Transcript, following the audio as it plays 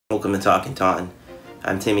Welcome to Talkin Taunton.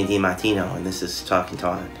 I'm Timmy DiMartino, and this is Talkin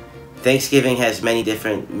Taunton. Thanksgiving has many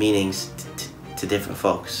different meanings to different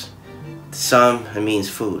folks. To some, it means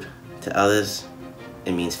food. To others,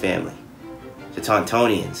 it means family. To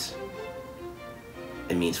Tauntonians,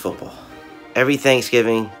 it means football. Every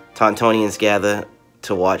Thanksgiving, Tauntonians gather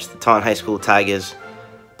to watch the Taunton High School Tigers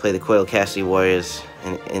play the Coyle Cassidy Warriors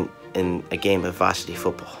in a game of varsity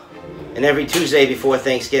football. And every Tuesday before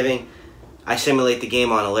Thanksgiving, I simulate the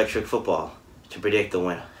game on electric football to predict the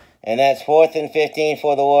winner. And that's 4th and 15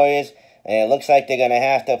 for the Warriors, and it looks like they're going to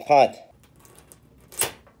have to punt.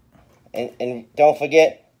 And don't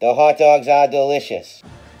forget, the hot dogs are delicious.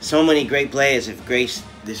 So many great players have graced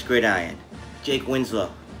this gridiron. Jake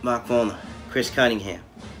Winslow, Mark Volner, Chris Cunningham,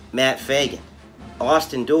 Matt Fagan,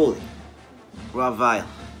 Austin Dooley, Rob Vile.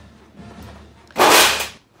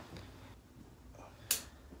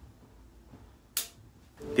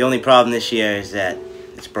 The only problem this year is that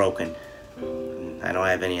it's broken. I don't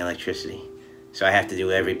have any electricity, so I have to do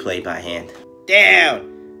every play by hand.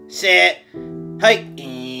 Down, set, hike.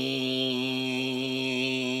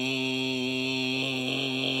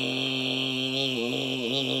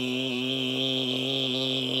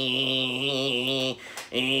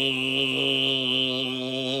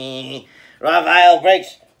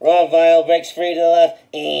 Rob Vile breaks free to the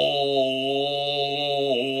left.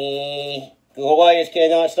 The Warriors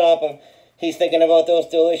cannot stop him. He's thinking about those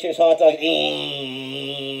delicious hot dogs.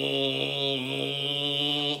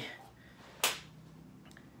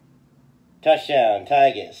 Touchdown,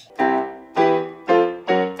 Tigers.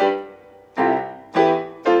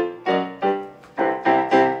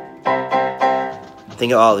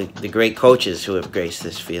 Think of all the great coaches who have graced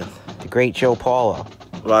this field. The great Joe Paulo,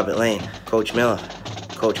 Robert Lane, Coach Miller,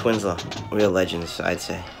 Coach Winslow. Real legends, I'd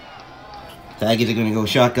say. Tigers are going to go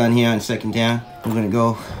shotgun here on 2nd down. We're going to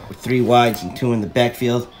go with 3 wides and 2 in the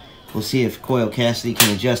backfield. We'll see if Coyle Cassidy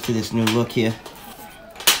can adjust to this new look here.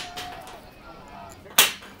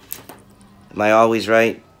 Am I always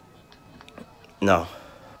right? No.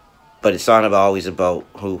 But it's not always about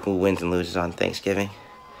who wins and loses on Thanksgiving.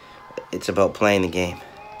 It's about playing the game.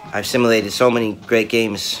 I've simulated so many great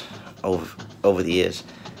games over the years.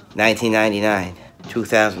 1999,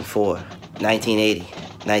 2004, 1980.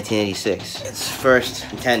 1986. It's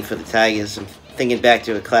 1st and 10 for the Tigers. I'm thinking back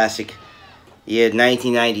to a classic year.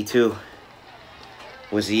 1992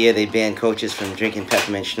 was the year they banned coaches from drinking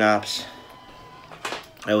peppermint schnapps.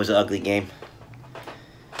 That was an ugly game.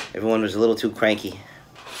 Everyone was a little too cranky.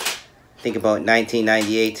 Think about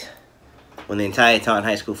 1998 when the entire Taunton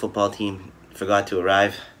High School football team forgot to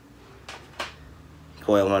arrive.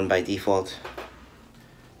 Coyle won by default.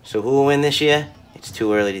 So who will win this year? It's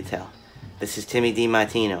too early to tell. This is Timmy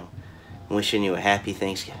DiMartino, wishing you a happy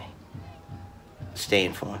Thanksgiving. Stay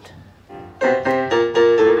informed.